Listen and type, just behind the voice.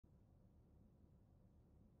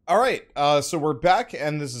Alright, so we're back,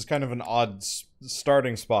 and this is kind of an odd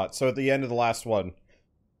starting spot. So at the end of the last one,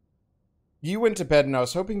 you went to bed, and I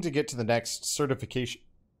was hoping to get to the next certification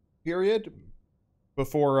period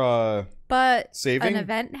before, But saving. an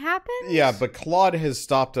event happened? Yeah, but Claude has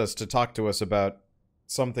stopped us to talk to us about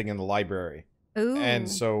something in the library. Ooh. And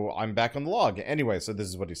so I'm back on the log. Anyway, so this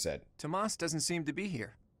is what he said. Tomas doesn't seem to be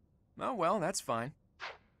here. Oh well, that's fine.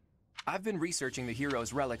 I've been researching the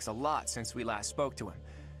hero's relics a lot since we last spoke to him.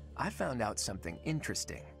 I found out something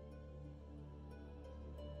interesting.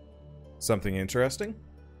 Something interesting?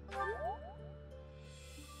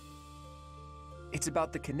 It's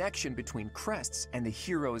about the connection between crests and the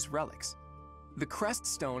hero's relics. The crest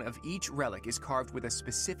stone of each relic is carved with a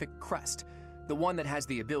specific crest, the one that has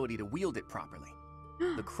the ability to wield it properly.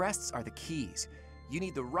 The crests are the keys. You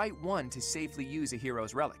need the right one to safely use a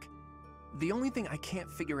hero's relic. The only thing I can't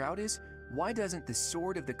figure out is, why doesn't the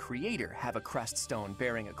Sword of the Creator have a crest stone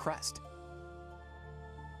bearing a crest?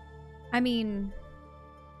 I mean,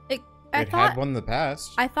 It had one in the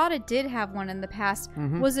past. I thought it did have one in the past.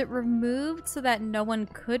 Was it removed so that no one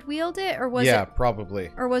could wield it, or was Yeah, it?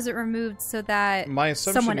 probably. Or was it removed so that My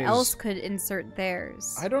assumption someone is, else could insert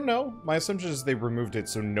theirs? I don't know. My assumption is they removed it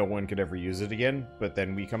so no one could ever use it again, but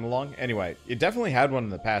then we come along. Anyway, it definitely had one in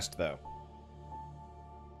the past, though.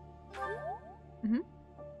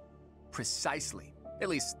 Precisely. At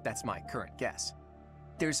least, that's my current guess.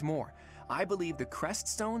 There's more. I believe the crest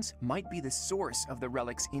stones might be the source of the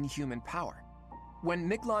relic's inhuman power. When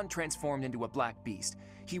Miklon transformed into a black beast,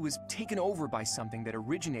 he was taken over by something that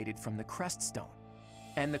originated from the crest stone.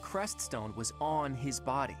 And the crest stone was on his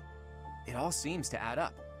body. It all seems to add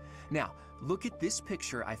up. Now, look at this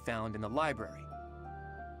picture I found in the library.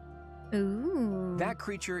 Ooh. That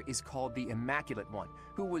creature is called the Immaculate One,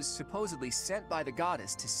 who was supposedly sent by the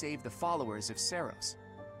goddess to save the followers of Seiros.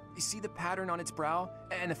 You see the pattern on its brow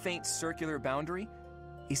and the faint circular boundary?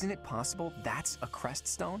 Isn't it possible that's a crest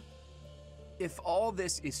stone? If all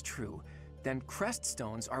this is true, then crest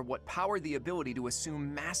stones are what power the ability to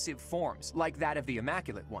assume massive forms, like that of the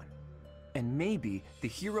Immaculate One. And maybe the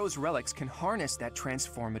hero's relics can harness that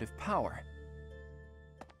transformative power.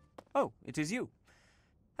 Oh, it is you.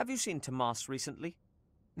 Have you seen Tomas recently?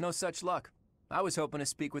 No such luck. I was hoping to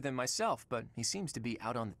speak with him myself, but he seems to be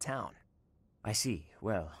out on the town. I see.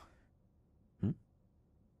 Well...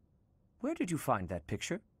 Where did you find that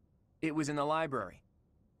picture? It was in the library.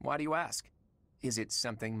 Why do you ask? Is it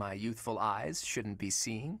something my youthful eyes shouldn't be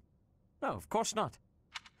seeing? No, of course not.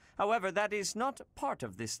 However, that is not part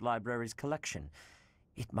of this library's collection.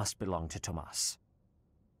 It must belong to Tomas.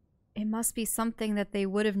 It must be something that they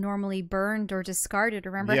would have normally burned or discarded.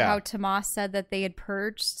 Remember Yeah. how Tomas said that they had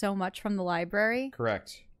purged so much from the library?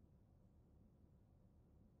 Correct.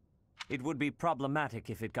 It would be problematic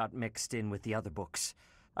if it got mixed in with the other books.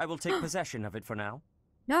 I will take possession of it for now.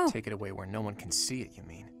 No. Take it away where no one can see it, you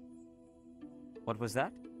mean? What was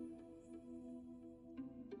that?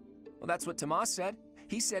 Well, that's what Tomas said.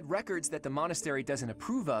 He said records that the monastery doesn't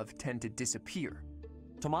approve of tend to disappear.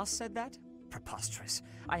 Tomas said that? Preposterous.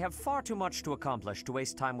 I have far too much to accomplish to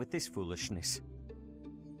waste time with this foolishness.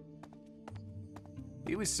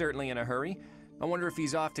 He was certainly in a hurry. I wonder if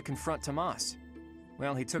he's off to confront Tomas.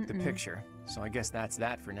 Well, he took the picture, so I guess that's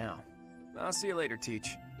that for now. I'll see you later,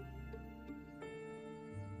 Teach.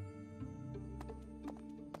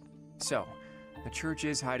 So, the church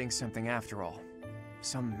is hiding something after all.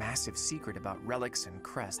 Some massive secret about relics and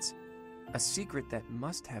crests. A secret that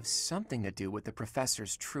must have something to do with the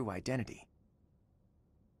professor's true identity.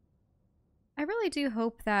 I really do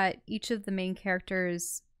hope that each of the main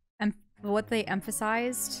characters, what they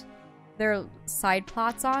emphasized their side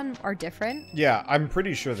plots on, are different. Yeah, I'm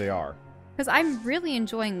pretty sure they are. Because I'm really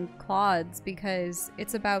enjoying Claude's, because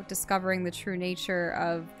it's about discovering the true nature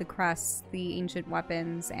of the crests, the ancient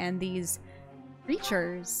weapons, and these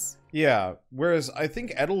creatures. Yeah, whereas I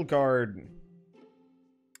think Edelgard...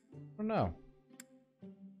 I don't know.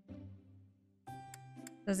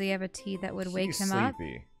 Does he have a tea that would wake He's him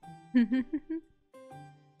sleepy. up?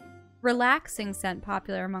 Relaxing scent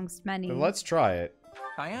popular amongst many. But let's try it.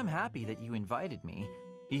 I am happy that you invited me,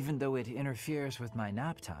 even though it interferes with my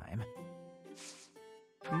nap time.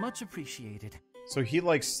 Much appreciated. So he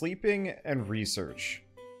likes sleeping and research.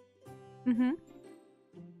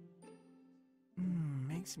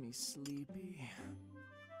 Makes me sleepy.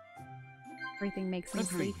 Everything makes me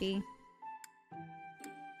Agreed. sleepy.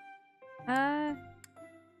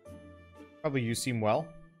 Probably you seem well.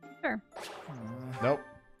 Sure. Nope.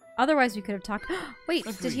 Otherwise we could have talked. Wait,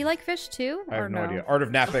 did he Agreed. like fish too? I or have no idea. Art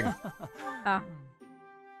of napping. Ah.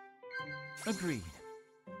 Agreed.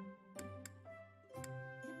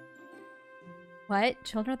 What?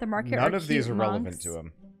 Children at the market None are of these cute are relevant monks? to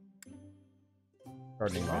him.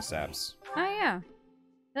 Gardening mishaps. Oh, yeah.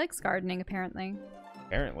 He likes gardening, apparently.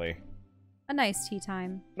 Apparently. A nice tea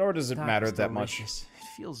time. Nor does it matter was that much. delicious. It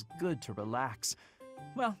feels good to relax.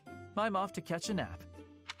 Well, I'm off to catch a nap.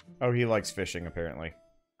 Oh, he likes fishing, apparently.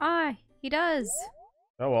 Ah, he does.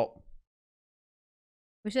 Oh, well.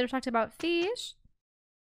 We should have talked about fish.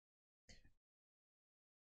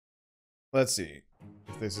 Let's see.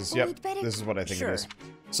 If this is... Yep, this is what I think Sure. it is.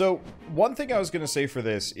 So, one thing I was going to say for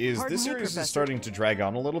this is Pardon this me, series Professor. is starting to drag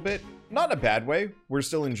on a little bit. Not in a bad way. We're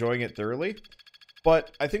still enjoying it thoroughly.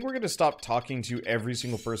 But I think we're going to stop talking to every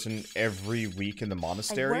single person every week in the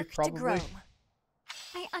monastery, I work probably. to grow.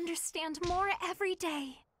 I understand more every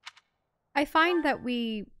day. I find that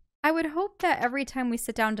I would hope that every time we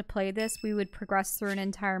sit down to play this, we would progress through an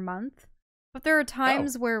entire month. But there are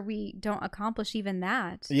times where we don't accomplish even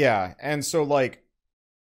that. Yeah, and so, like,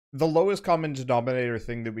 the lowest common denominator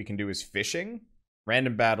thing that we can do is fishing,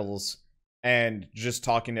 random battles, and just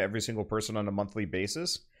talking to every single person on a monthly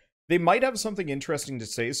basis. They might have something interesting to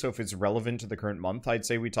say, so if it's relevant to the current month, I'd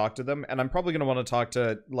say we talk to them. And I'm probably going to want to talk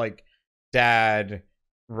to, like, Dad,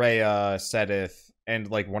 Rhea, Sedith,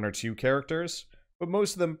 and, like, one or two characters. But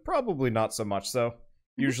most of them, probably not so much, so.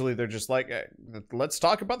 Usually they're just like, let's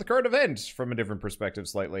talk about the current event from a different perspective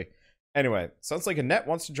slightly. Anyway, sounds like Annette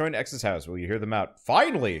wants to join X's house. Will you hear them out?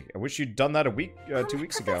 Finally! I wish you'd done that 2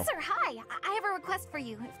 weeks ago. Professor, hi! I have a request for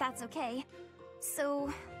you, if that's okay.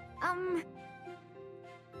 So, I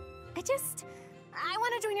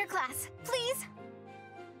want to join your class, please.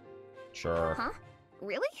 Sure. Huh?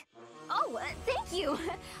 Really? Oh, thank you!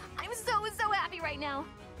 I'm so happy right now.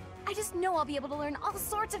 I just know I'll be able to learn all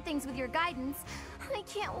sorts of things with your guidance. I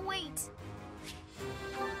can't wait.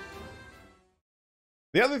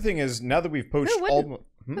 The other thing is, now that we've poached all...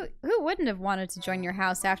 Who wouldn't have wanted to join your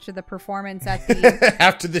house after the performance at the...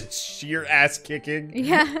 After the sheer ass kicking?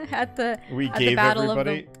 Yeah, at the battle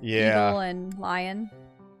everybody? of the eagle and lion.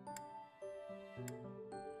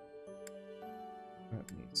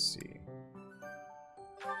 Let me see.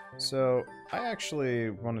 So, I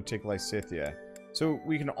actually want to take Lysithia. So,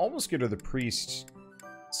 we can almost get her the priest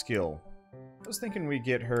skill. I was thinking we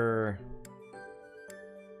get her...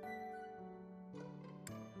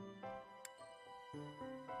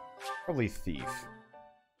 Probably thief.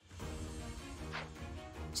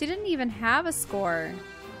 She didn't even have a score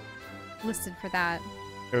listed for that.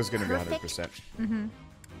 It was going to be 100%. Mm-hmm.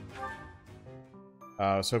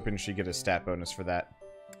 I was hoping she'd get a stat bonus for that.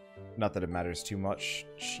 Not that it matters too much.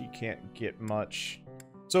 She can't get much.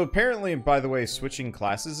 So apparently, by the way, switching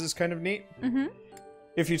classes is kind of neat. Mm-hmm.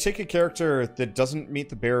 If you take a character that doesn't meet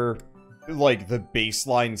the bare, like, the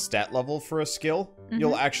baseline stat level for a skill,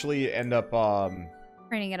 you'll actually end up,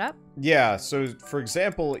 Training it up? Yeah, so, for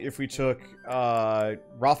example, if we took,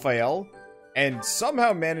 Raphael, and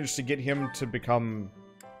somehow managed to get him to become,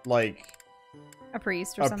 like... A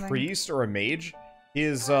priest or something. A priest or a mage,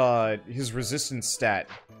 his resistance stat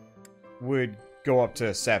would go up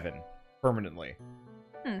to 7 permanently.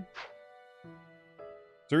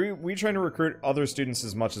 So we trying to recruit other students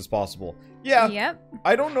as much as possible. Yeah. Yep.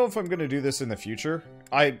 I don't know if I'm gonna do this in the future.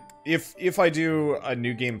 If I do a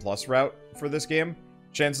New Game Plus route for this game,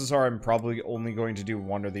 chances are I'm probably only going to do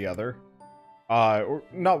one or the other. Or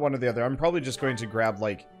not one or the other. I'm probably just going to grab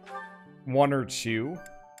like 1 or 2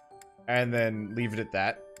 and then leave it at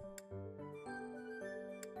that.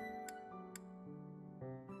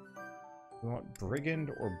 You want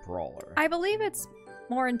Brigand or Brawler? I believe it's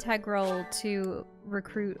more integral to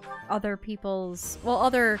recruit other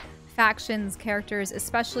other factions' characters,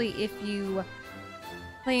 especially if you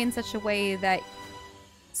play in such a way that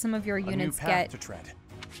some of your units get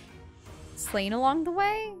slain along the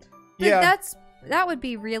way. But yeah. That would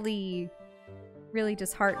be really, really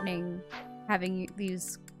disheartening, having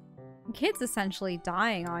these kids essentially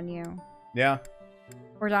dying on you. Yeah.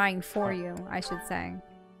 Or dying for you, I should say.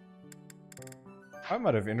 I'm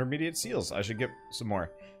out of intermediate seals. I should get some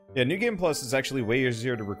more. Yeah, New Game Plus is actually way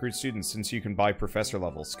easier to recruit students since you can buy professor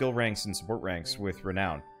level, skill ranks, and support ranks with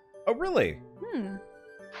renown. Oh, really? Yeah,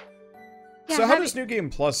 So how does New Game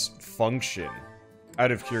Plus function,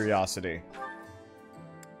 out of curiosity?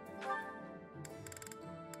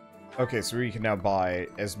 Okay, so we can now buy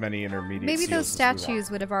as many intermediate Maybe seals those as we want.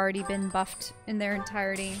 statues would have already been buffed in their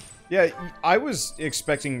entirety. Yeah, I was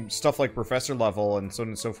expecting stuff like professor level and so on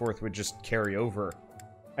and so forth would just carry over.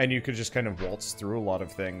 And you could just kind of waltz through a lot of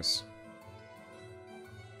things.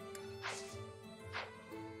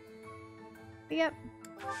 Yep.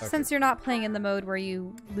 Okay. Since you're not playing in the mode where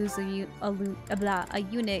you lose a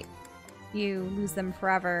unit, you lose them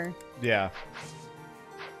forever. Yeah.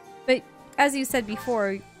 But as you said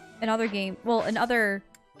before, in other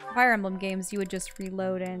Fire Emblem games, you would just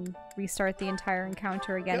reload and restart the entire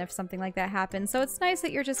encounter again if something like that happens. So it's nice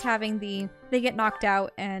that you're just having they get knocked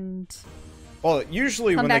out and... Well,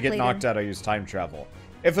 usually when they get knocked out, I use time travel.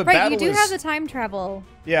 If a battle you do have the time travel.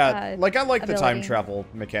 Yeah, like I like ability. the time travel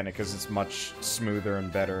mechanic because it's much smoother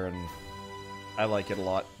and better, and I like it a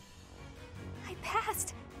lot. I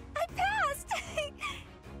passed! I passed!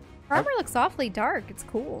 Her armor looks awfully dark. It's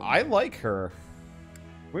cool. I like her.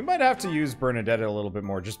 We might have to use Bernadette a little bit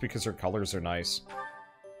more just because her colors are nice.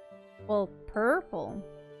 Well, purple.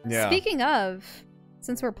 Yeah. Speaking of,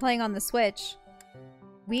 since we're playing on the Switch,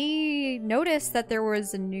 we noticed that there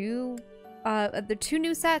was the 2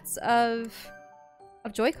 new sets of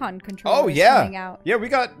Joy-Con controllers coming out. Yeah, we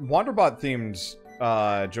got Wanderbot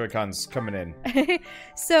themed Joy-Cons coming in.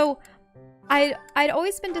 So, I'd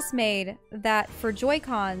always been dismayed that for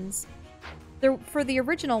Joy-Cons, for the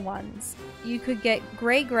original ones, you could get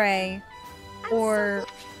gray or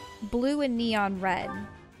blue and neon red.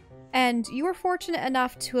 And you were fortunate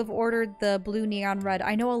enough to have ordered the blue neon red.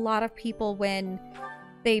 I know a lot of people, when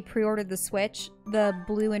they pre-ordered the Switch, the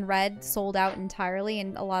blue and red sold out entirely,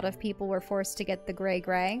 and a lot of people were forced to get the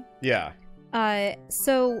gray. Yeah.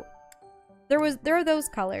 So there are those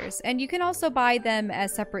colors, and you can also buy them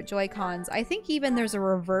as separate Joy-Cons. I think even there's a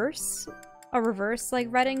reverse like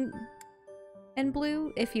red and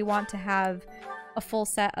blue if you want to have a full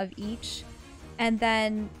set of each. And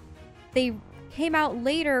then they came out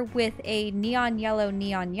later with a neon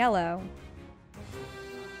yellow.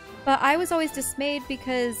 But I was always dismayed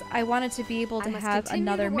because I wanted to be able to have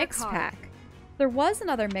another mixed pack. There was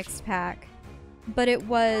another mixed pack, but it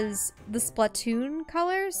was the Splatoon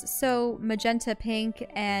colors, so magenta, pink,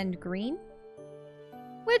 and green,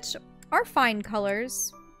 which are fine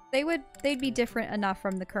colors. They'd be different enough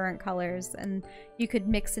from the current colors, and you could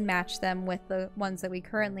mix and match them with the ones that we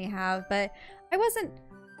currently have, but I wasn't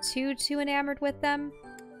too enamored with them.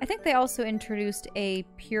 I think they also introduced a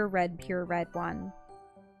pure red one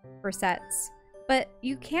for sets, but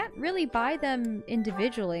you can't really buy them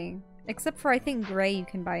individually, except for I think gray you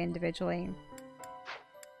can buy individually.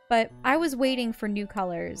 But I was waiting for new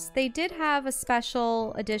colors. They did have a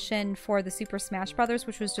special edition for the Super Smash Bros.,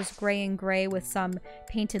 which was just gray and gray with some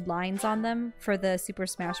painted lines on them for the Super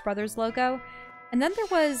Smash Bros. Logo. And then there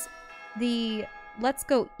was the Let's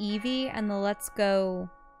Go Eevee and the Let's Go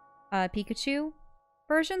Pikachu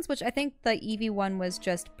versions, which I think the Eevee one was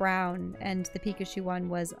just brown and the Pikachu one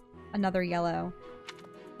was another yellow.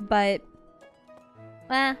 But,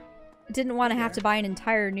 didn't want to have to buy an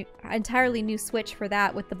entirely new Switch for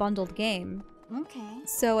that with the bundled game. Okay.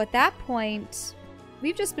 So at that point,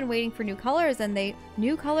 we've just been waiting for new colors, and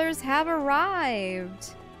new colors have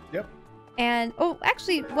arrived. Yep. And, oh,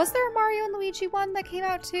 actually, was there a Mario and Luigi one that came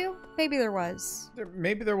out too? Maybe there was.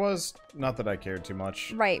 Maybe there was. Not that I cared too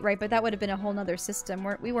much. Right, but that would have been a whole nother system.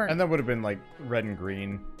 We weren't... And that would have been, like, red and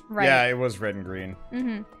green. Right. Yeah, it was red and green.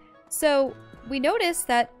 Mm-hmm. So, we noticed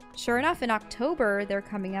that, sure enough, in October, they're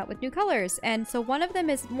coming out with new colors. And so one of them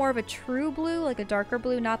is more of a true blue, like a darker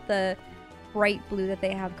blue, not the bright blue that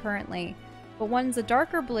they have currently. But one's a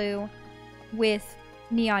darker blue with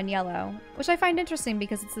neon yellow, which I find interesting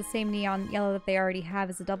because it's the same neon yellow that they already have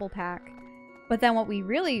as a double pack. But then what we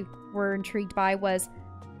really were intrigued by was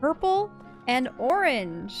purple and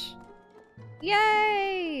orange.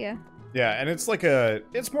 Yay! Yeah, and it's like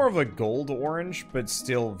it's more of a gold orange, but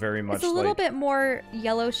still very much It's a little bit more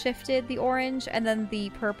yellow shifted, the orange, and then the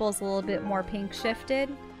purple is a little bit more pink shifted.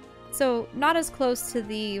 So not as close to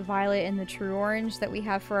the violet and the true orange that we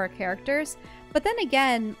have for our characters. But then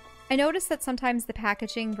again, I noticed that sometimes the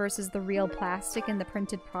packaging versus the real plastic in the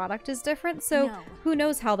printed product is different, so who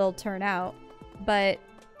knows how they'll turn out. But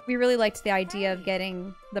we really liked the idea of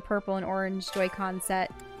getting the purple and orange Joy-Con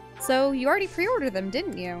set. So you already pre-ordered them,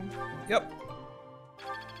 didn't you? Yep.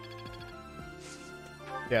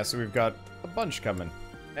 Yeah, so we've got a bunch coming,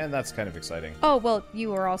 and that's kind of exciting. Oh, well,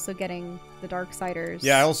 you were also getting the Darksiders.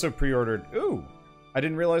 Yeah, I also pre-ordered... Ooh! I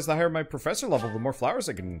didn't realize the higher my professor level, the more flowers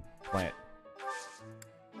I can plant.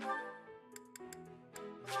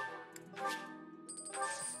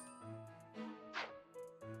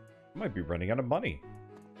 Might be running out of money.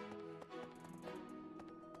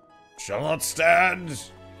 Shall not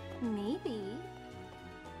stand! Maybe.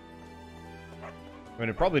 I mean,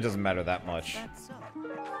 it probably doesn't matter that much.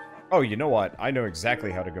 Oh, you know what? I know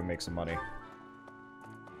exactly how to go make some money.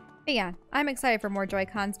 But yeah, I'm excited for more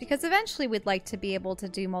Joy-Cons because eventually we'd like to be able to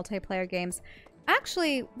do multiplayer games.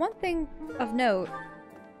 Actually, one thing of note,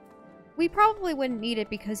 we probably wouldn't need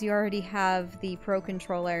it because you already have the Pro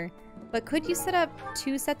Controller. But could you set up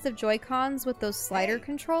 2 sets of Joy-Cons with those slider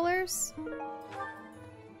controllers?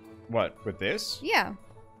 What, with this? Yeah.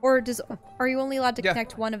 Or are you only allowed to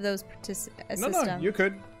connect one of those to a No, system? no, you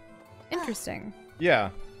could. Interesting. Yeah.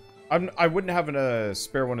 I wouldn't have a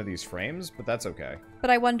spare one of these frames, but that's okay. But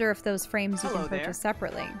I wonder if those frames you Hello can purchase there.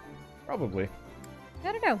 separately. Probably.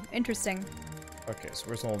 I don't know. Interesting. Okay, so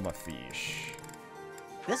where's all my fish?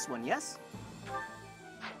 This one, yes?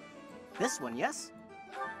 This one, yes?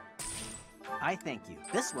 I thank you.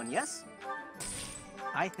 This one, yes?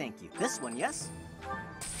 I thank you. This one, yes?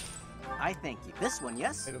 I thank you. This one,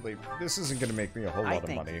 yes? Admittedly, this isn't going to make me a whole I lot of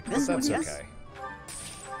think money, but this one, that's yes? okay.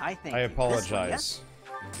 I thank I you. apologize. This one, yes?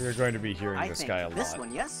 We're going to be hearing I this thank guy a you. lot. This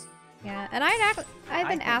one, yes? Yeah, and I've I been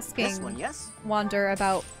thank you. asking This one, yes? Wander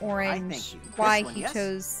about thank orange, you. This why one, he yes?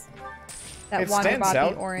 chose that It stands Wanderbot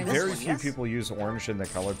out. be orange. This Very one, few yes? people use orange in their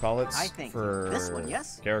color palettes I thank you. for This one,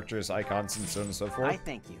 yes? characters, icons, and so on and so forth. I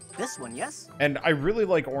thank you. This one, yes? And I really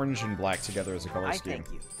like orange and black together as a color I scheme.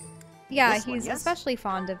 thank you. Yeah, This one, he's yes? especially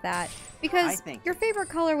fond of that. I Because think- your favorite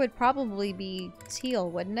color would probably be teal,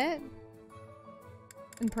 wouldn't it?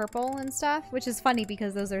 And purple and stuff. Which is funny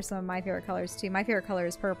because those are some of my favorite colors too. My favorite color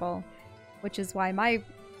is purple. Which is why my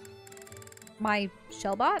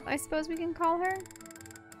Shellbot, I suppose we can call her,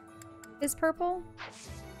 is purple.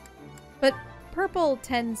 But purple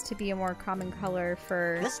tends to be a more common color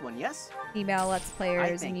for This one, yes? female Let's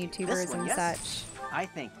Players and thank you. YouTubers This one, and yes? such. I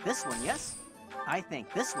think this one, yes? I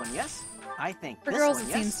think this one, yes? I think For this girls, one, it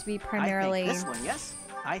yes? seems to be I primarily think this one, yes?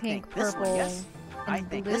 I pink, think this purple, one, yes? I and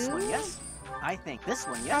think this one, blue? yes? I think this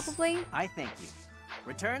one, yes? Probably. I thank you.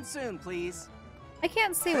 Return soon, please. I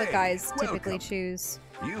can't say what Hey, guys typically welcome. choose.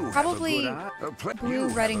 You Probably have a good eye. blue, You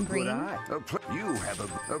red, have and a good green. eye. You have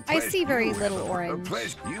a I pleasure. see very You little have orange. A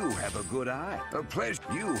pleasure. You have a good eye. A pleasure.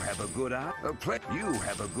 You have a good eye. A pleasure. You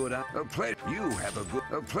have a good eye. A pleasure. You have a good.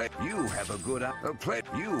 A pleasure. You have a good eye. A pleasure.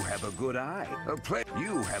 You have a good eye. A pleasure.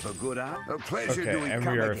 You have a good eye. A pleasure. Okay, Do we and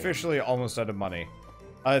come we are again? officially almost out of money.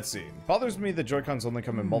 Let's see. Bothers me that Joy-Cons only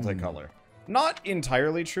come in multicolor. Not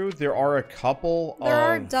entirely true. There are a couple There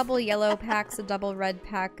are of double yellow packs, a double red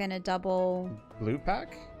pack, and a double... blue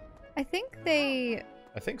pack? I think I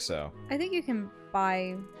think so. you can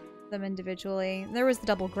buy them individually. There was the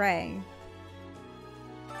double gray.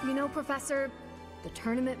 You know, Professor, the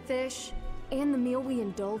tournament fish and the meal we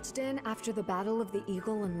indulged in after the Battle of the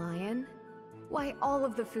Eagle and Lion? Why, all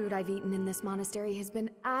of the food I've eaten in this monastery has been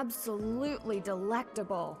absolutely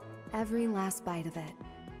delectable. Every last bite of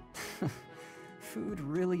it. Food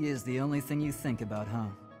really is the only thing you think about,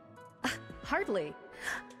 huh? Hardly.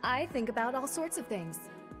 I think about all sorts of things.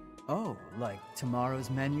 Oh, like tomorrow's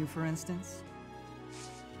menu, for instance?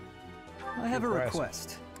 I have a Impressed.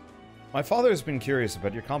 request. My father has been curious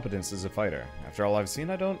about your competence as a fighter. After all I've seen,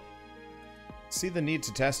 I don't see the need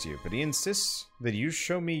to test you, but he insists that you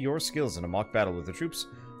show me your skills in a mock battle with the troops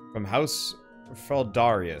from House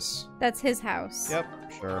Feldarius. That's his house. Yep,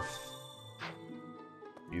 sure.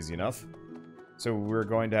 Easy enough. So we're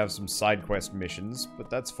going to have some side quest missions, but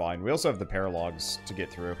that's fine. We also have the paralogs to get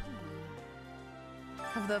through.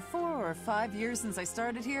 Of the 4 or 5 years since I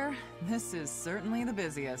started here, this is certainly the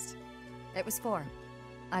busiest. It was 4.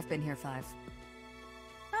 I've been here 5.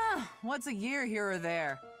 Ah, what's a year here or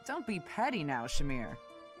there? Don't be petty now, Shamir.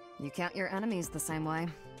 You count your enemies the same way.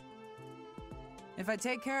 If I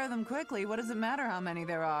take care of them quickly, what does it matter how many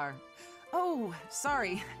there are? Oh,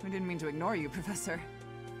 sorry. I didn't mean to ignore you, Professor.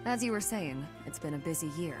 As you were saying, it's been a busy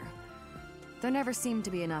year. There never seemed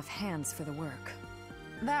to be enough hands for the work.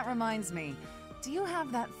 That reminds me. Do you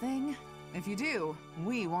have that thing? If you do,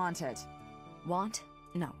 we want it. Want?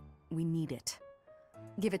 No, we need it.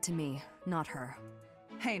 Give it to me, not her.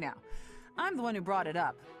 Hey now, I'm the one who brought it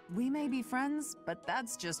up. We may be friends, but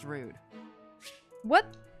that's just rude.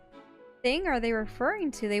 What thing are they referring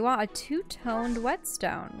to? They want a two-toned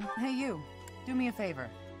whetstone. Hey you, do me a favor.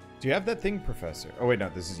 Do you have that thing, Professor? Oh wait, no,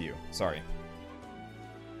 this is you. Sorry.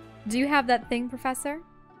 Do you have that thing, Professor?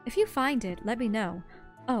 If you find it, let me know.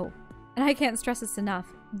 Oh, and I can't stress this enough.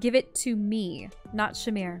 Give it to me, not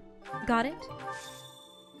Shamir. Got it?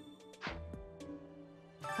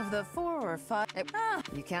 Of the 4 or 5...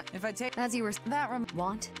 You can't. If I take... As you were. That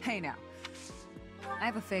Want? Hey now. I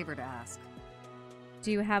have a favor to ask.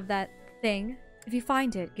 Do you have that thing? If you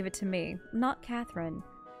find it, give it to me, not Catherine.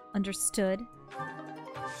 Understood?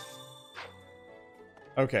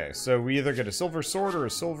 Okay, so we either get a silver sword or a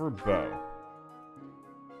silver bow.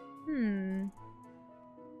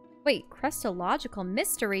 Wait, crestological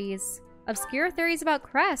mysteries? Obscure theories about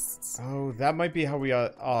crests. Oh, that might be how we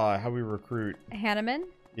recruit. Hanneman?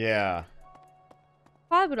 Yeah.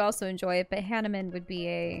 Claude would also enjoy it, but Hanneman would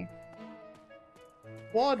be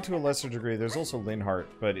Flawed to a lesser degree. There's also Linhart,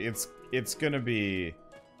 but it's gonna be...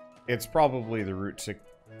 It's probably the route to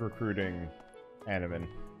recruiting Animan.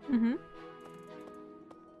 Mm-hmm.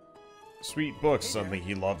 Sweet books, suddenly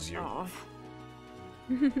he loves you.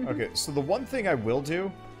 Okay, so the one thing I will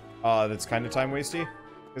do, that's kind of time-wasty,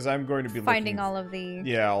 is I'm going to be finding all of the...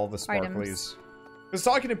 Yeah, all the sparklies. Items. Because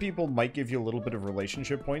talking to people might give you a little bit of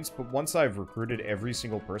relationship points, but once I've recruited every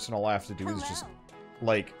single person, all I have to do is just,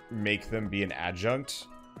 like, make them be an adjunct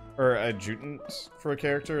or adjutant for a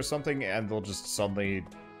character or something, and they'll just suddenly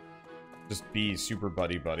just be super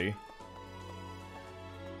buddy-buddy.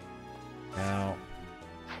 Now,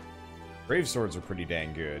 brave swords are pretty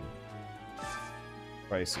dang good.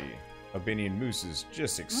 Pricey. Albanian moose is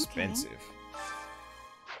just expensive.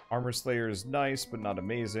 Armor Slayer is nice, but not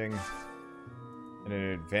amazing. And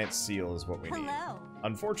an advanced seal is what we need.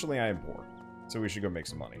 Unfortunately, I am poor, so we should go make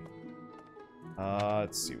some money.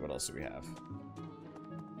 Let's see, what else do we have?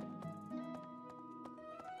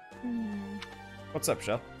 What's up,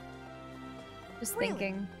 Shell? Just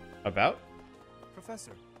thinking. About?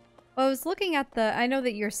 Professor. Well, I was looking at the... I know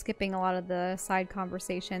that you're skipping a lot of the side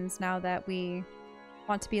conversations now that we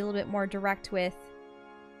want to be a little bit more direct with.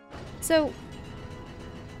 So,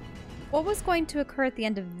 what was going to occur at the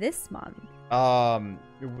end of this month?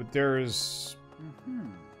 There's...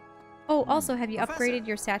 Oh, also, have you upgraded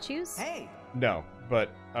your statues? Hey! No, but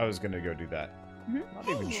I was gonna go do that. Not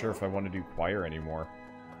even sure if I want to do choir anymore.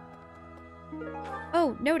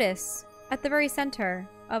 Oh, notice. At the very center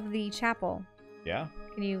of the chapel. Yeah?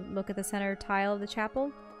 Can you look at the center tile of the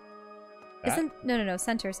chapel? That? No,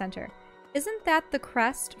 center. Isn't that the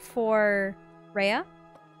crest for Rhea?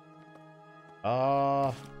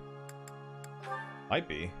 Might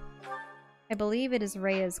be. I believe it is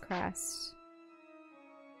Rhea's crest.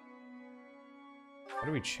 How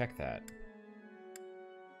do we check that?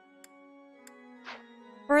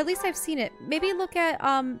 Or at least I've seen it. Maybe look at,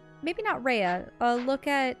 maybe not Rhea. Look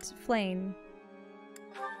at Flame.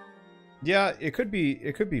 Yeah, it could be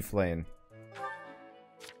Flane.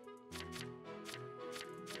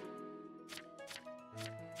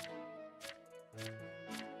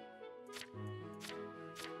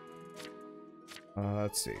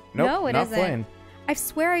 Let's see. Nope, no, it not isn't. Flane. I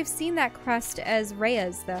swear I've seen that crest as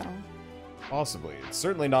Rhea's, though. Possibly. It's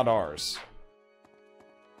certainly not ours.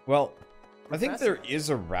 Well, I think there is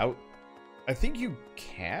a route. I think you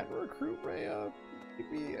can't recruit Rhea.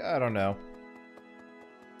 Maybe? I don't know.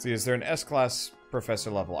 Let's see, is there an S-class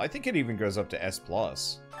professor level? I think it even goes up to S+.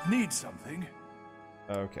 Need something?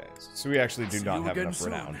 Okay, so we actually do not have enough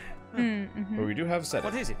renown. But we do have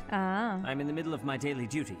setup. What is it? Ah. I'm in the middle of my daily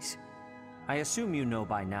duties. I assume you know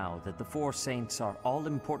by now that the four saints are all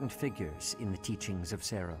important figures in the teachings of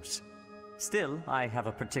Seiros. Still, I have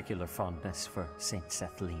a particular fondness for Saint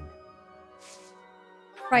Sethlene.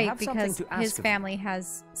 Right, because his family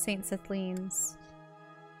has Saint Sethlene's.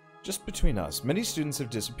 Just between us, many students have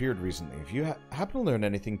disappeared recently. If you happen to learn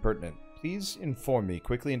anything pertinent, please inform me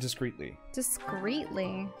quickly and discreetly.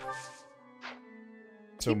 Discreetly?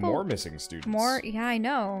 So more missing students. More? Yeah, I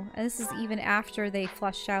know. And this is even after they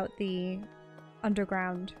flushed out the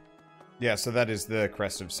underground. Yeah, so that is the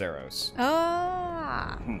crest of Seiros.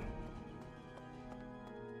 Ah.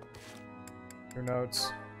 Your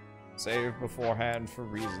notes. Save beforehand for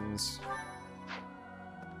reasons.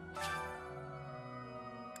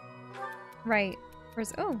 Right.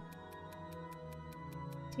 Where's... Oh.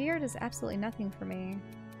 Tier does absolutely nothing for me.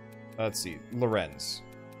 Let's see. Lorenz.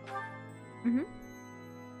 Yep.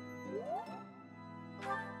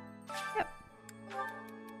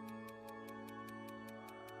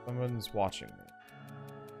 Someone's watching me.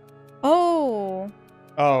 Oh.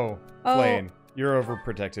 Oh, Flane. You're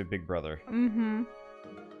overprotected, big brother.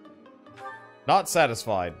 Not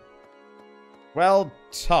satisfied. Well,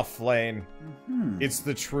 tough, Flane. It's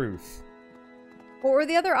the truth. What were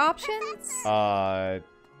the other options?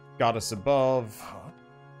 Goddess above,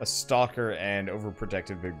 a stalker, and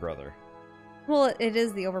overprotected big brother. Well, it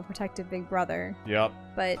is the overprotected big brother. Yep.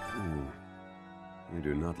 But... You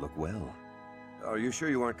do not look well. Are you sure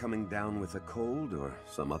you aren't coming down with a cold or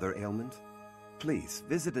some other ailment? Please,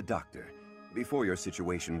 visit a doctor before your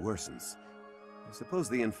situation worsens. I suppose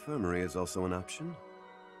the infirmary is also an option.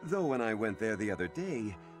 Though when I went there the other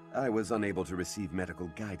day, I was unable to receive medical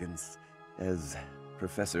guidance, as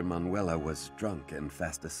Professor Manuela was drunk and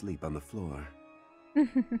fast asleep on the floor.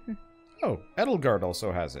 Oh, Edelgard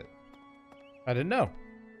also has it. I didn't know.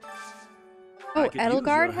 Oh,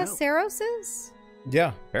 Edelgard has Seiros's?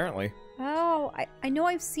 Yeah, apparently. Oh, I know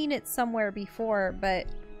I've seen it somewhere before, but...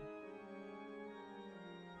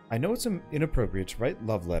 I know it's inappropriate to write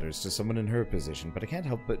love letters to someone in her position, but I can't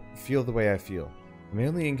help but feel the way I feel.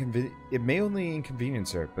 It may only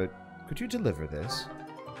inconvenience her, but could you deliver this?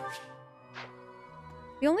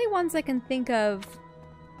 The only ones I can think of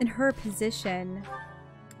in her position,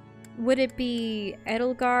 would it be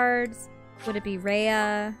Edelgard's? Would it be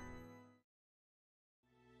Rhea?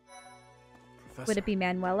 Professor. Would it be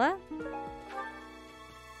Manuela?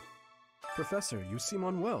 Professor, you seem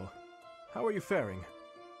unwell. How are you faring?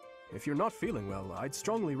 If you're not feeling well, I'd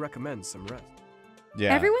strongly recommend some rest.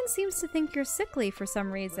 Yeah. Everyone seems to think you're sickly for some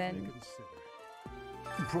reason.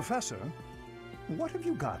 Professor, what have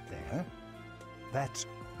you got there? That's...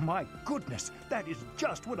 my goodness, that is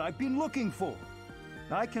just what I've been looking for.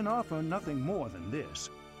 I can offer nothing more than this,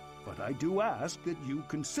 but I do ask that you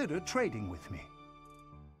consider trading with me.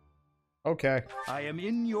 Okay. I am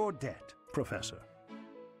in your debt, Professor.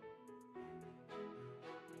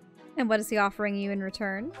 And what is he offering you in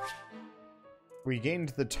return? We gained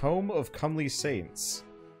the Tome of Comely Saints.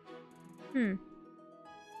 Hmm.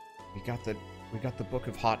 We got the Book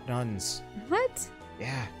of Hot Nuns. What?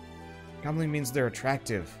 Yeah. Comely means they're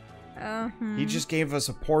attractive. Uh-huh. He just gave us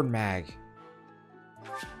a porn mag.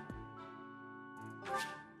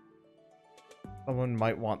 Someone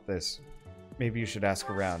might want this. Maybe you should ask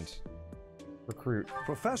around. Recruit.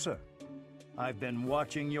 Professor, I've been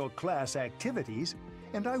watching your class activities,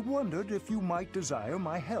 and I wondered if you might desire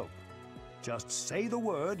my help. Just say the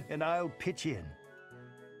word, and I'll pitch in.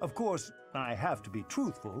 Of course, I have to be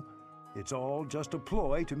truthful. It's all just a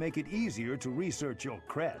ploy to make it easier to research your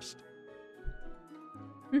crest.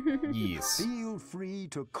 Yes. Feel free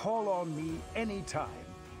to call on me anytime.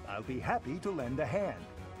 I'll be happy to lend a hand.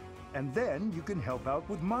 And then you can help out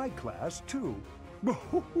with my class, too.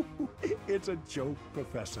 It's a joke,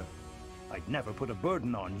 Professor. I'd never put a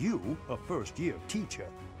burden on you, a first-year teacher.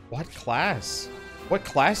 What class? What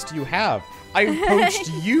class do you have? I poached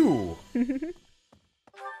you!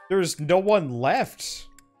 There's no one left.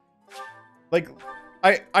 Like,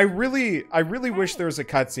 I really wish there was a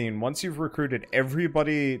cutscene once you've recruited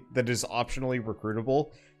everybody that is optionally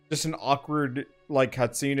recruitable. Just an awkward, like,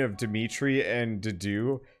 cutscene of Dimitri and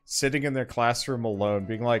Dedue sitting in their classroom alone,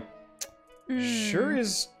 being like, sure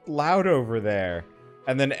is loud over there.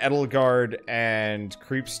 And then Edelgard and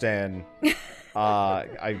Creepstan,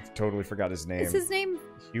 I totally forgot his name. Is his name?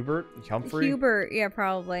 Hubert? Humphrey? Hubert, yeah,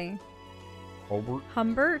 probably. Hobart?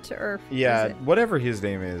 Humbert? Or yeah, whatever his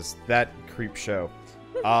name is. That creep show.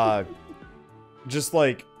 Just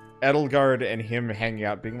like Edelgard and him hanging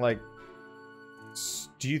out, being like,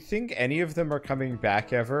 do you think any of them are coming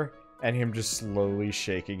back ever? And him just slowly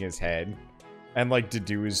shaking his head. And like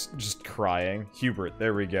Dedue is just crying. Hubert,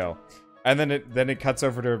 there we go. And then it cuts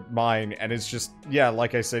over to mine, and it's just, yeah,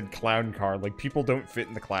 like I said, clown car. Like, people don't fit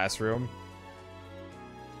in the classroom.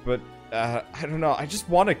 But, I don't know, I just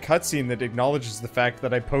want a cutscene that acknowledges the fact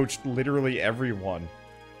that I poached literally everyone.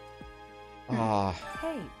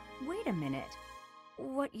 Hey, wait a minute.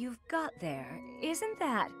 What you've got there, isn't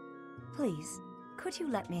that... Please, could you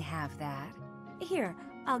let me have that? Here,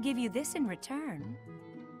 I'll give you this in return.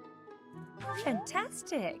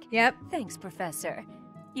 Fantastic. Yep. Thanks, Professor.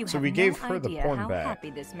 You So have we no gave her the idea porn how bag. happy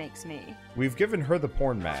this makes me. We've given her the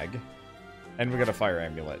porn mag. And we got a fire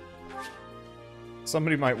amulet.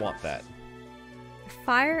 Somebody might want that.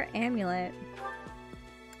 Fire amulet.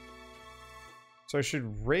 So I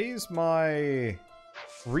should raise my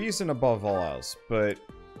reason above all else, but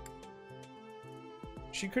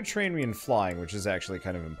she could train me in flying, which is actually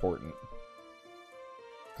kind of important.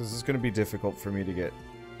 Because it's going to be difficult for me to get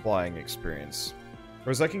flying experience.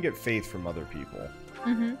 Whereas I can get faith from other people.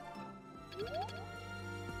 Mm-hmm.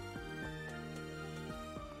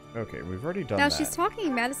 Okay, we've already done now, that. she's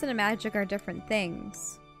talking medicine and magic are different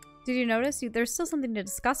things. Did you notice? There's still something to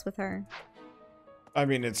discuss with her. I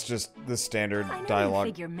mean, it's just the standard I know dialogue.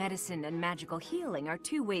 you figure medicine and magical healing are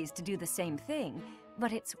two ways to do the same thing,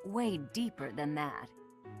 but it's way deeper than that.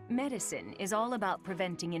 Medicine is all about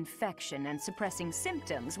preventing infection and suppressing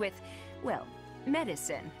symptoms with, well,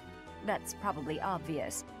 medicine. That's probably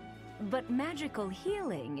obvious. But magical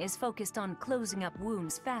healing is focused on closing up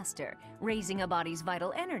wounds faster, raising a body's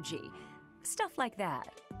vital energy. Stuff like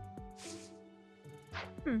that.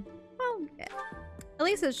 Well, at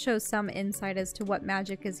least it shows some insight as to what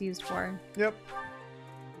magic is used for. Yep.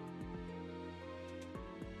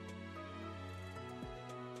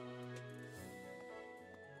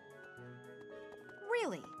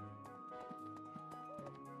 Really?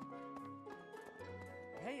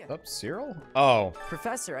 Hey, Up, Cyril? Oh.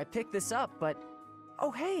 Professor, I picked this up, but...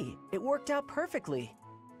 Oh, hey, it worked out perfectly.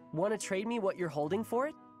 Want to trade me what you're holding for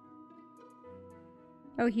it?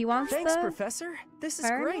 Oh, he wants Thanks, the Professor. This is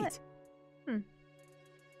fire great. amulet?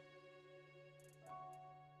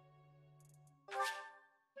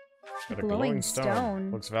 Got a Glowing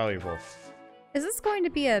stone. Looks valuable. Is this going to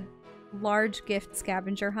be a large gift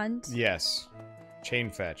scavenger hunt? Yes. Chain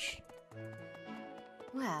fetch.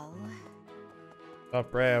 Well...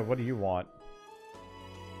 Up, Rhea, what do you want?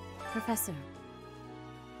 Professor,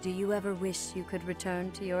 do you ever wish you could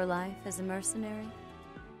return to your life as a mercenary?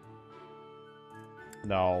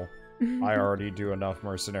 No. I already do enough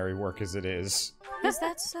mercenary work as it is. Is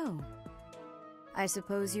that so? I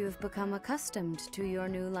suppose you have become accustomed to your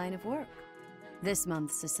new line of work. This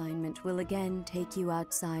month's assignment will again take you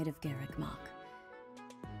outside of Garrigmach,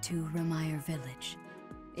 to Ramire Village.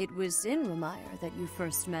 It was in Ramire that you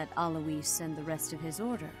first met Alois and the rest of his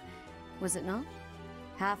order, was it not?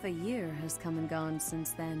 Half a year has come and gone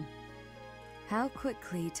since then. How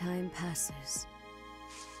quickly time passes.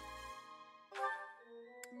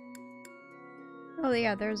 Oh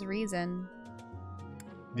yeah, there's reason.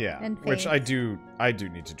 Yeah, And which faith. I do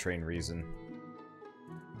need to train reason.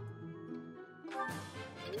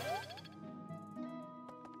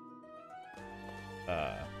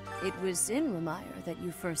 It was in Ramire that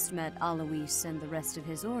you first met Alois and the rest of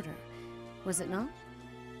his order, was it not?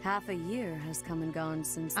 Half a year has come and gone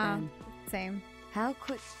since then. Same. How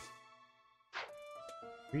quick...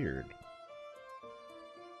 Weird.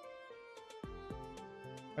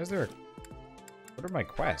 Why is there a... What are my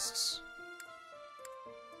quests?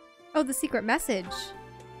 Oh, the secret message.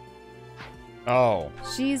 Oh.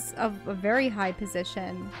 She's of a very high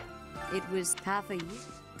position. It was half a year.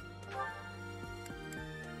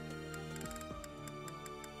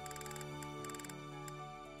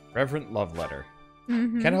 Reverent love letter.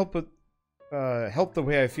 Mhm. Can't help but help the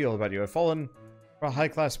way I feel about you. I've fallen for a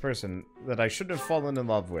high-class person that I shouldn't have fallen in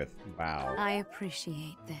love with. Wow. I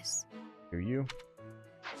appreciate this. Do you?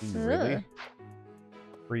 Really? Ugh.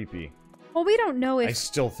 Creepy. Well, we don't know I if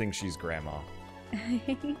still think she's grandma.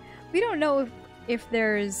 we don't know if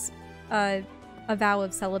there's a vow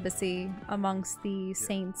of celibacy amongst the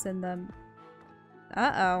saints and the.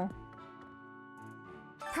 Uh-oh.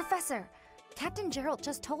 Professor, Captain Gerald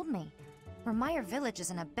just told me. Ramire Village is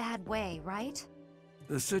in a bad way, right?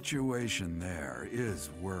 The situation there is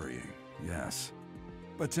worrying, yes.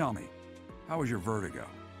 But tell me, how was your vertigo?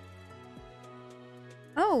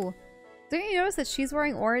 Oh, don't you notice that she's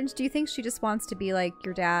wearing orange? Do you think she just wants to be like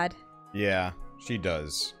your dad? Yeah, she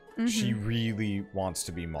does. Mhm. She really wants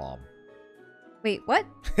to be mom. Wait, what?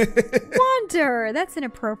 Wander! That's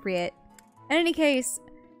inappropriate. In any case,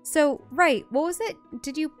 so, right, what was it?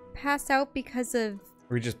 Did you pass out because of...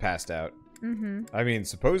 We just passed out. Mm-hmm. I mean,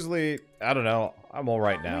 supposedly, I don't know. I'm all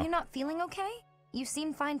right Were now. you not feeling okay? You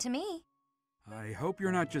seem fine to me. I hope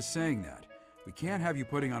you're not just saying that. We can't have you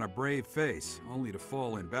putting on a brave face, only to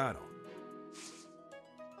fall in battle.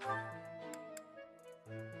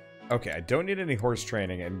 Okay, I don't need any horse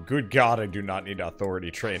training, and good God, I do not need authority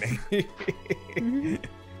training.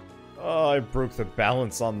 Oh, I broke the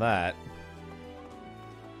balance on that.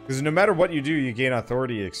 Because no matter what you do, you gain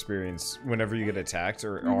authority experience whenever you get attacked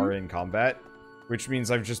or are in combat. Which means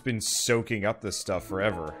I've just been soaking up this stuff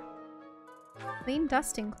forever. Clean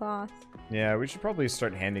dusting cloth. Yeah, we should probably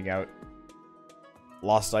start handing out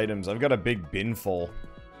lost items. I've got a big bin full.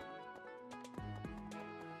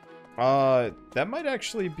 That might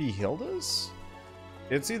actually be Hilda's?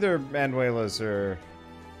 It's either Manuela's or...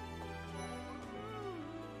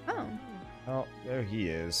 Oh. Oh, there he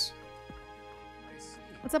is.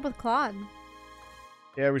 What's up with Claude?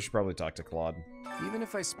 Yeah, we should probably talk to Claude. Even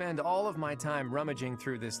if I spend all of my time rummaging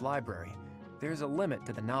through this library, there's a limit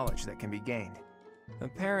to the knowledge that can be gained.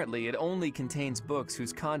 Apparently, it only contains books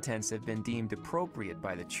whose contents have been deemed appropriate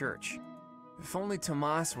by the church. If only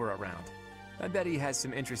Tomas were around. I bet he has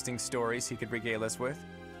some interesting stories he could regale us with.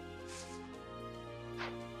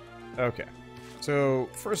 Okay. So,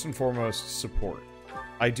 first and foremost, support.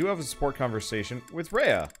 I do have a support conversation with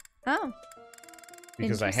Rhea. Oh.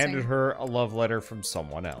 Because I handed her a love letter from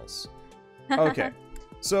someone else. Okay.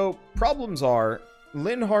 So, problems are,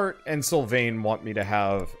 Linhart and Sylvain want me to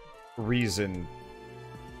have reason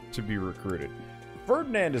to be recruited.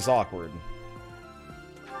 Ferdinand is awkward.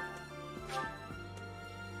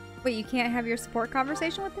 Wait, you can't have your support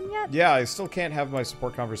conversation with him yet? Yeah, I still can't have my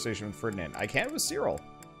support conversation with Ferdinand. I can with Cyril.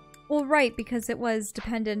 Well, right, because it was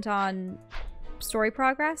dependent on story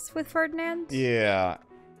progress with Ferdinand. Yeah.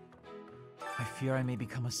 I fear I may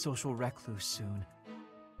become a social recluse soon.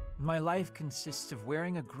 My life consists of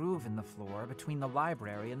wearing a groove in the floor between the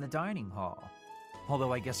library and the dining hall.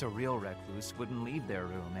 Although I guess a real recluse wouldn't leave their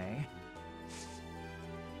room, eh?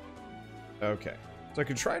 Okay. So I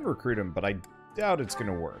could try and recruit him, but I doubt it's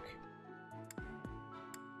gonna work.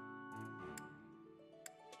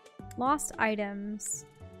 Lost items.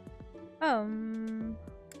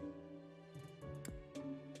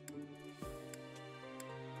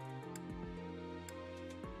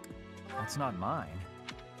 That's not mine.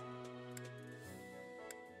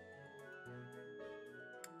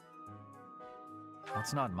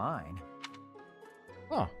 That's not mine.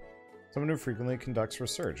 Huh. Someone who frequently conducts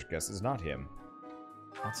research. Guess it's not him.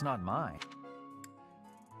 That's not mine.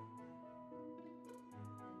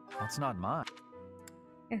 That's not mine.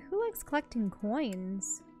 Yeah, who likes collecting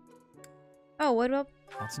coins? Oh, what about...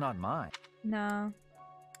 That's not mine. No.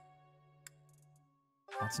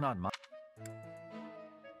 That's not mine.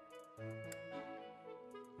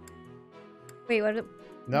 Wait, what...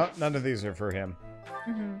 No, none of these are for him.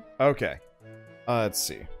 Mm-hmm. Okay. Let's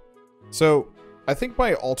see. So, I think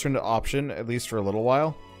my alternate option, at least for a little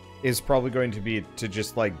while, is probably going to be to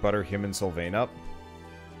just, like, butter him and Sylvain up.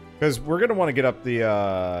 Because we're going to want to get up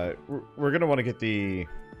the, we're going to want to get the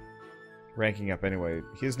ranking up anyway.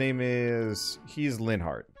 His name is... He's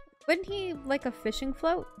Linhart. Wouldn't he like a fishing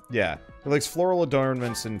float? Yeah. He likes floral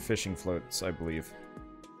adornments and fishing floats, I believe.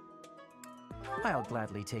 I'll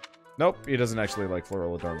gladly take... Nope, he doesn't actually like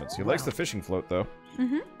floral adornments. He likes the fishing float, though.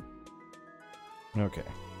 Mm-hmm. Okay.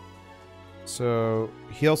 So,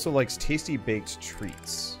 he also likes tasty baked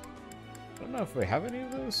treats. I don't know if we have any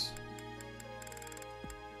of those.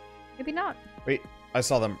 Maybe not. Wait, I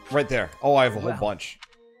saw them right there. Oh, I have a whole Well. bunch.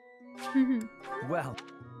 Well.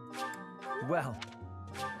 Well.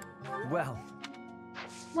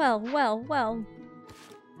 Well. Well.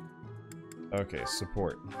 Okay,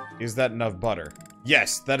 support. Is that enough butter?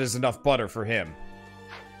 Yes, that is enough butter for him.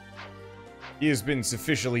 He has been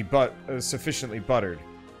sufficiently buttered.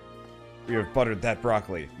 We have buttered that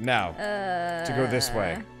broccoli. Now, to go this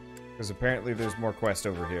way. Because apparently there's more quest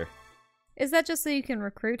over here. Is that just so you can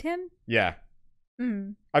recruit him? Yeah.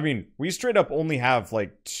 Hmm. I mean, we straight up only have,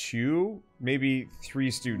 like, 2, maybe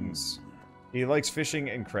 3 students. He likes fishing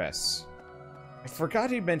and crests. I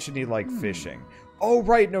forgot he mentioned he liked fishing. Oh,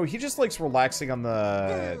 right, no, he just likes relaxing on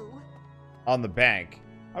the bank.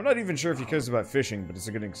 I'm not even sure if he cares about fishing, but it's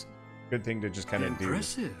a good thing to just kind of do.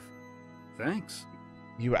 Impressive. Thanks.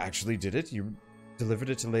 You actually did it? You delivered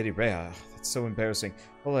it to Lady Rhea. That's so embarrassing.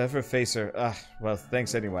 Will I ever face her? Well,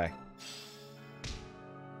 thanks anyway.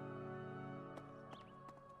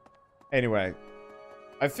 Anyway,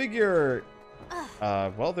 I figure,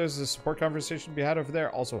 well, there's a support conversation to be had over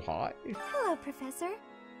there. Also, hi. Hello, Professor.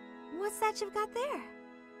 What's that you've got there?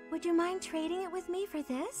 Would you mind trading it with me for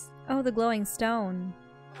this? Oh, the glowing stone.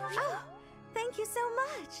 Oh, thank you so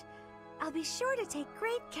much. I'll be sure to take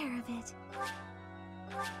great care of it.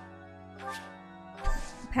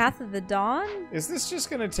 Path of the Dawn? Is this just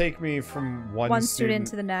going to take me from one student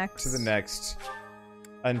to the next? To the next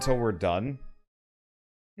until we're done?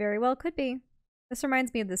 Very well could be. This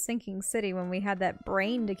reminds me of the sinking city when we had that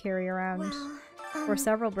brain to carry around. Well, or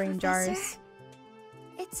several brain Professor, jars.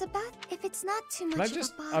 It's about if it's not too Can much I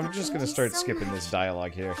just, of a bother. I'm just going to thank you start so skipping much. this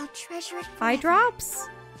dialogue here. I'll treasure it Eye forever. drops?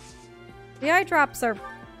 The eye drops are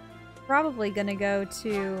probably gonna go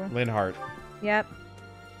to... Linhart. Yep.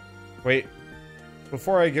 Wait.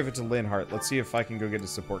 Before I give it to Linhart, let's see if I can go get a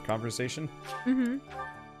support conversation. Mm-hmm.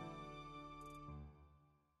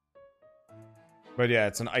 But yeah,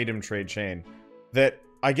 it's an item trade chain. That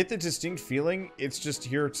I get the distinct feeling it's just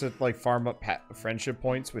here to like farm up friendship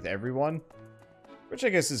points with everyone. Which I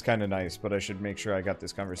guess is kind of nice, but I should make sure I got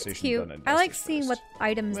this conversation Cute. done. I like seeing what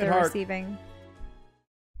items they're Linhart. receiving.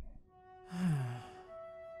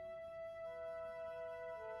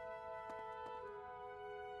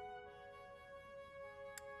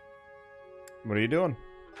 What are you doing?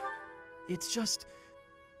 It's just...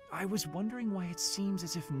 I was wondering why it seems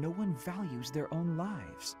as if no one values their own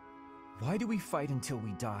lives. Why do we fight until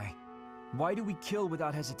we die? Why do we kill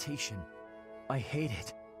without hesitation? I hate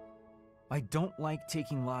it. I don't like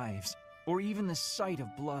taking lives, or even the sight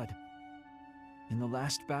of blood. In the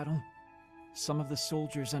last battle, some of the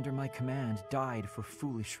soldiers under my command died for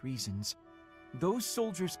foolish reasons. Those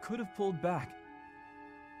soldiers could have pulled back.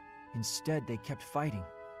 Instead, they kept fighting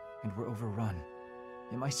and were overrun.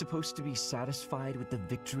 Am I supposed to be satisfied with the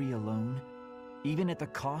victory alone, even at the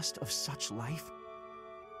cost of such life?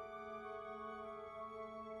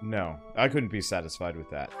 No, I couldn't be satisfied with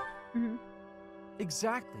that. Mm-hmm.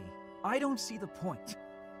 Exactly. I don't see the point.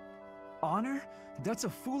 Honor? That's a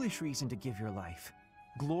foolish reason to give your life.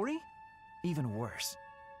 Glory? Even worse.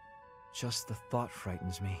 Just the thought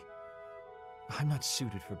frightens me. I'm not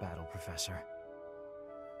suited for battle, Professor.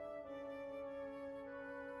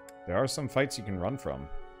 There are some fights you can run from.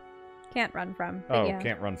 Can't run from. But Oh, yeah.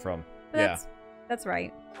 can't run from. But Yeah. That's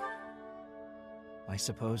right. I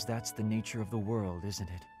suppose that's the nature of the world, isn't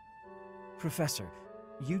it? Professor,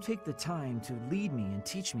 you take the time to lead me and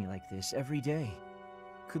teach me like this every day.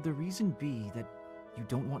 Could the reason be that you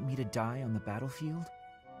don't want me to die on the battlefield?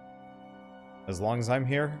 As long as I'm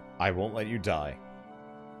here, I won't let you die.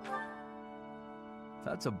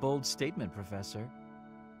 That's a bold statement, Professor.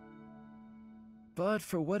 But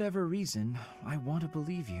for whatever reason, I want to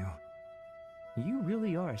believe you. You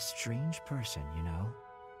really are a strange person, you know.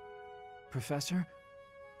 Professor,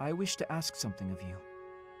 I wish to ask something of you.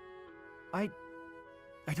 I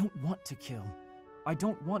don't want to kill. I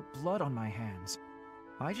don't want blood on my hands.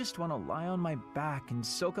 I just want to lie on my back and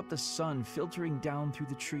soak up the sun filtering down through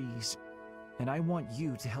the trees. And I want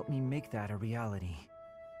you to help me make that a reality.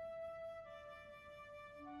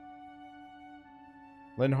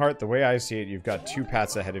 Linhart, the way I see it, you've got 2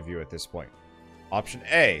 paths ahead of you at this point. Option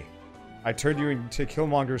A, I turned you into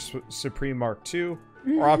Killmonger Supreme Mark II.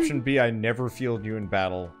 Or option B, I never field you in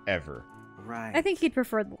battle, ever. Right. I think he'd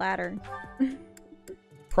prefer the latter.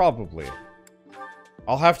 Probably.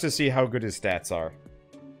 I'll have to see how good his stats are.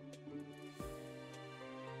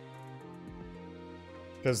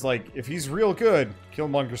 Because, like, if he's real good,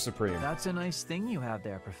 Killmonger Supreme. That's a nice thing you have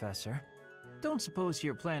there, Professor. Don't suppose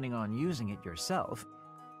you're planning on using it yourself.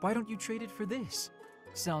 Why don't you trade it for this?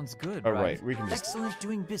 Sounds good, Oh, right? right, we can just... Excellent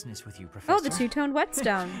doing business with you, Professor. Oh, the two-toned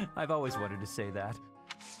whetstone. I've always wanted to say that.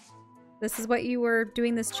 This is what you were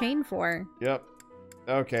doing this chain for. Yep.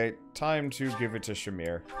 Okay, time to give it to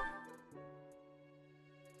Shamir.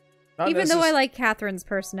 Even though I like Catherine's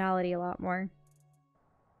personality a lot more.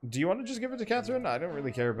 Do you want to just give it to Catherine? I don't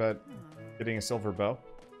really care about getting a silver bow.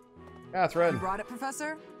 Catherine! You brought it,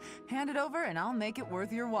 Professor? Hand it over and I'll make it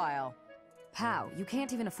worth your while. How? You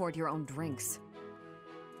can't even afford your own drinks.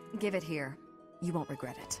 Give it here. You won't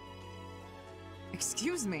regret it.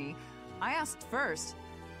 Excuse me? I asked first.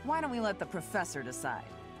 Why don't we let the Professor decide?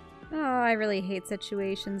 Oh, I really hate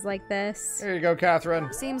situations like this. Here you go,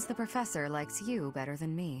 Catherine. Seems the Professor likes you better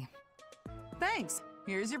than me. Thanks.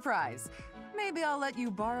 Here's your prize. Maybe I'll let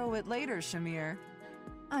you borrow it later, Shamir.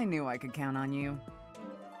 I knew I could count on you.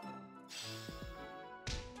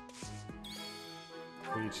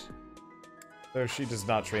 Sweet. Though she does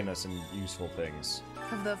not train us in useful things.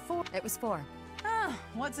 Of the 4... It was 4. Ah,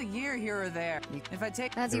 what's a year here or there? If I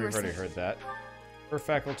take... As you were We've already saying. heard that. For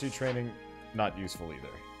faculty training, not useful either.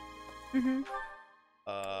 Mm-hmm.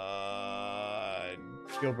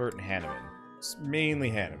 Gilbert and Hanneman. It's mainly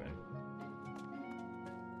Hanneman.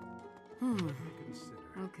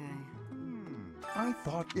 Okay. I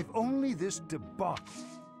thought if only this debacle...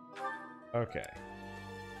 Okay.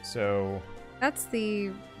 So... That's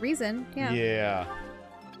the reason, yeah. Yeah.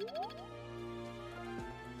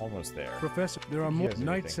 Almost there. Professor, there are more Yes,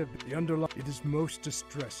 knights of the underlying. It is most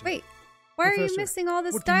distressing. Wait, why are you Professor, missing all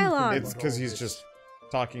this what do you think dialogue? It's because he's just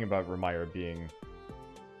talking about Remire being...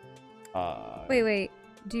 Wait.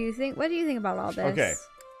 What do you think about all this? Okay.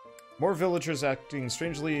 More villagers acting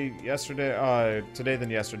strangely today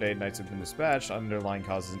than yesterday. Knights have been dispatched. Underlying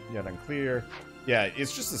causes yet unclear. Yeah,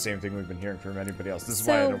 it's just the same thing we've been hearing from anybody else. This is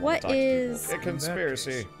why I don't want to talk to people. A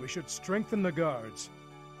conspiracy. In that case, we should strengthen the guards.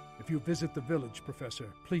 If you visit the village, Professor,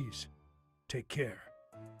 please take care.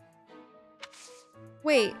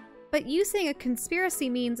 Wait, but you saying a conspiracy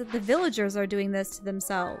means that the villagers are doing this to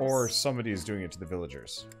themselves. Or somebody is doing it to the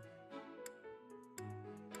villagers.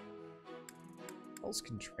 Who else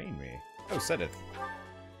can train me? Oh, Sedith.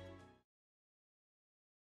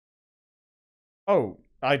 Oh,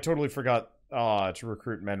 I totally forgot to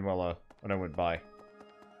recruit Manuela when I went by.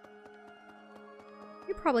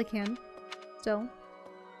 You probably can. Still.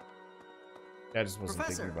 Yeah, I just wasn't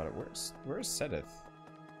Professor. thinking about it. Where's Sedith?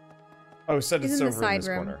 Oh, Sedith's He's in the over side in this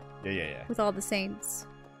room. corner. Yeah. With all the saints.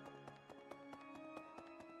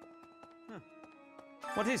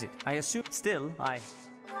 What is it? I assume... Still,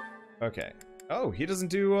 Okay. Oh, he doesn't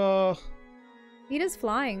do, He does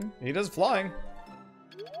flying. He does flying.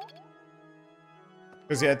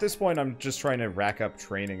 Because, yeah, at this point, I'm just trying to rack up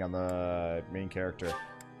training on the main character.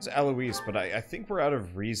 It's Eloise, but I think we're out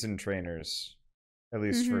of reason trainers. At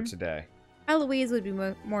least for today. Eloise would be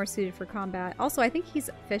more suited for combat. Also, I think he's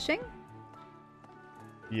fishing.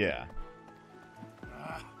 Yeah.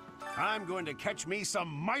 I'm going to catch me some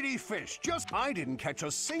mighty fish. I didn't catch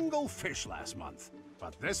a single fish last month.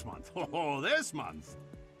 But this month, this month.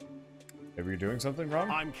 Maybe you're doing something wrong?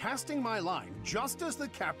 I'm casting my line just as the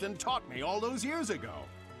captain taught me all those years ago.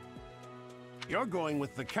 You're going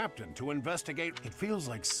with the captain to investigate. It feels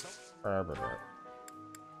like so...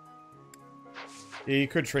 Yeah, you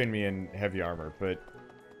could train me in heavy armor, but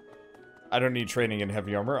I don't need training in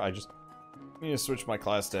heavy armor. I just need to switch my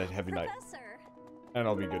class to heavy knight. And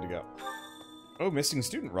I'll be good to go. Oh, missing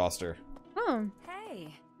student roster. Oh.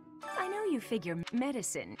 Hey, I know you figure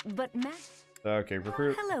medicine, but Okay,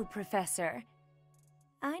 recruit. Hello, Professor.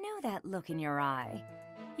 I know that look in your eye.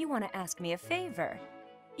 You want to ask me a favor.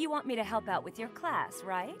 You want me to help out with your class,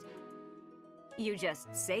 right? You just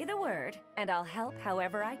say the word, and I'll help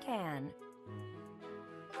however I can.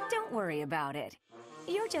 Don't worry about it.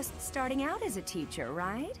 You're just starting out as a teacher,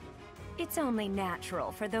 right? It's only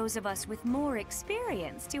natural for those of us with more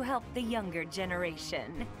experience to help the younger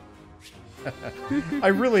generation. I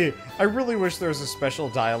really wish there was a special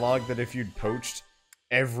dialogue that if you'd poached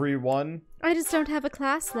everyone... I just don't have a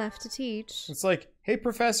class left to teach. It's like, hey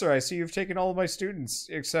professor, I see you've taken all of my students,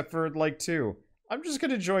 except for, like, 2. I'm just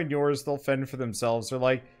gonna join yours, they'll fend for themselves. They're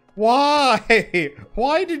like, why?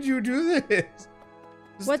 Why did you do this?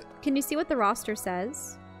 What, can you see what the roster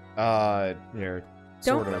says? Here.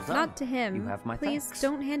 Don't, sort of. not to him. You have my Please thanks.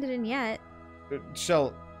 don't hand it in yet.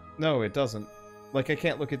 Shell, no, it doesn't. Like, I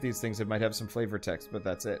can't look at these things. It might have some flavor text, but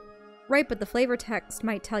that's it. Right, but the flavor text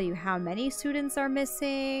might tell you how many students are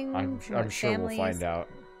missing. I'm sure we'll find out.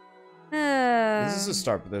 This is a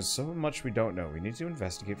start, but there's so much we don't know. We need to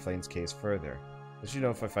investigate Flane's case further. Let you know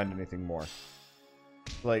if I find anything more.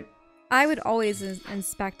 Like, I would always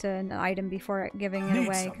inspect an item before giving it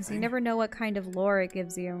away, because you never know what kind of lore it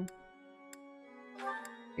gives you.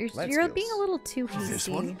 You're being a little too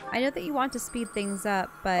hasty. I know that you want to speed things up,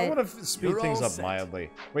 but... I want to speed things up mildly.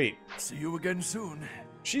 Wait. See you again soon.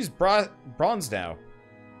 She's bronze now.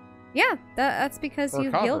 Yeah, that's because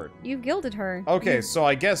you've gilded her. Okay, so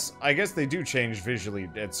I guess they do change visually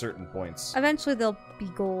at certain points. Eventually they'll be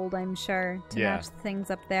gold, I'm sure, to match the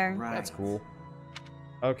things up there. Right. That's cool.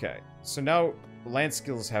 Okay, so now lance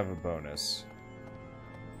skills have a bonus.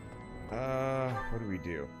 What do we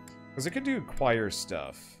do? Because it could do choir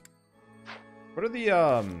stuff. What are the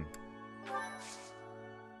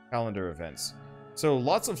calendar events? So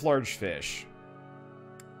lots of large fish.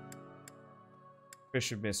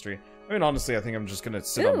 Fish of mystery. I mean, honestly, I think I'm just gonna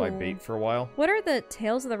sit on my bait for a while. What are the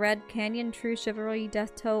Tales of the Red Canyon, True Chivalry,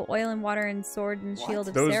 Death Toe, Oil and Water, and Sword and Shield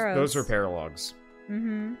of Seiros? Those are paralogs.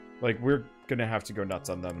 Mm-hmm. Like, we're gonna have to go nuts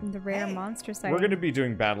on them. The rare monster sighting. We're gonna be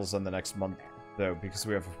doing battles on the next month, though, because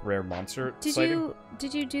we have a rare monster sighting.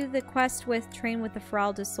 Did you do the quest with Train with the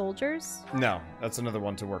Feralda Soldiers? No, that's another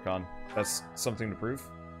one to work on. That's something to prove.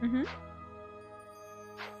 Mm-hmm.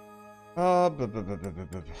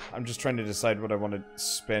 I'm just trying to decide what I want to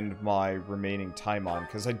spend my remaining time on,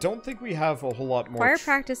 because I don't think we have a whole lot more... Choir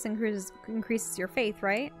practice increases your faith,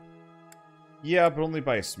 right? Yeah, but only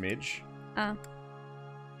by a smidge. Oh.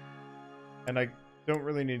 And I don't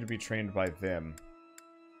really need to be trained by them.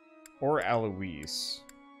 Or Aloise.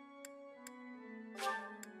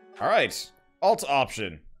 Alright, alt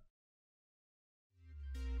option.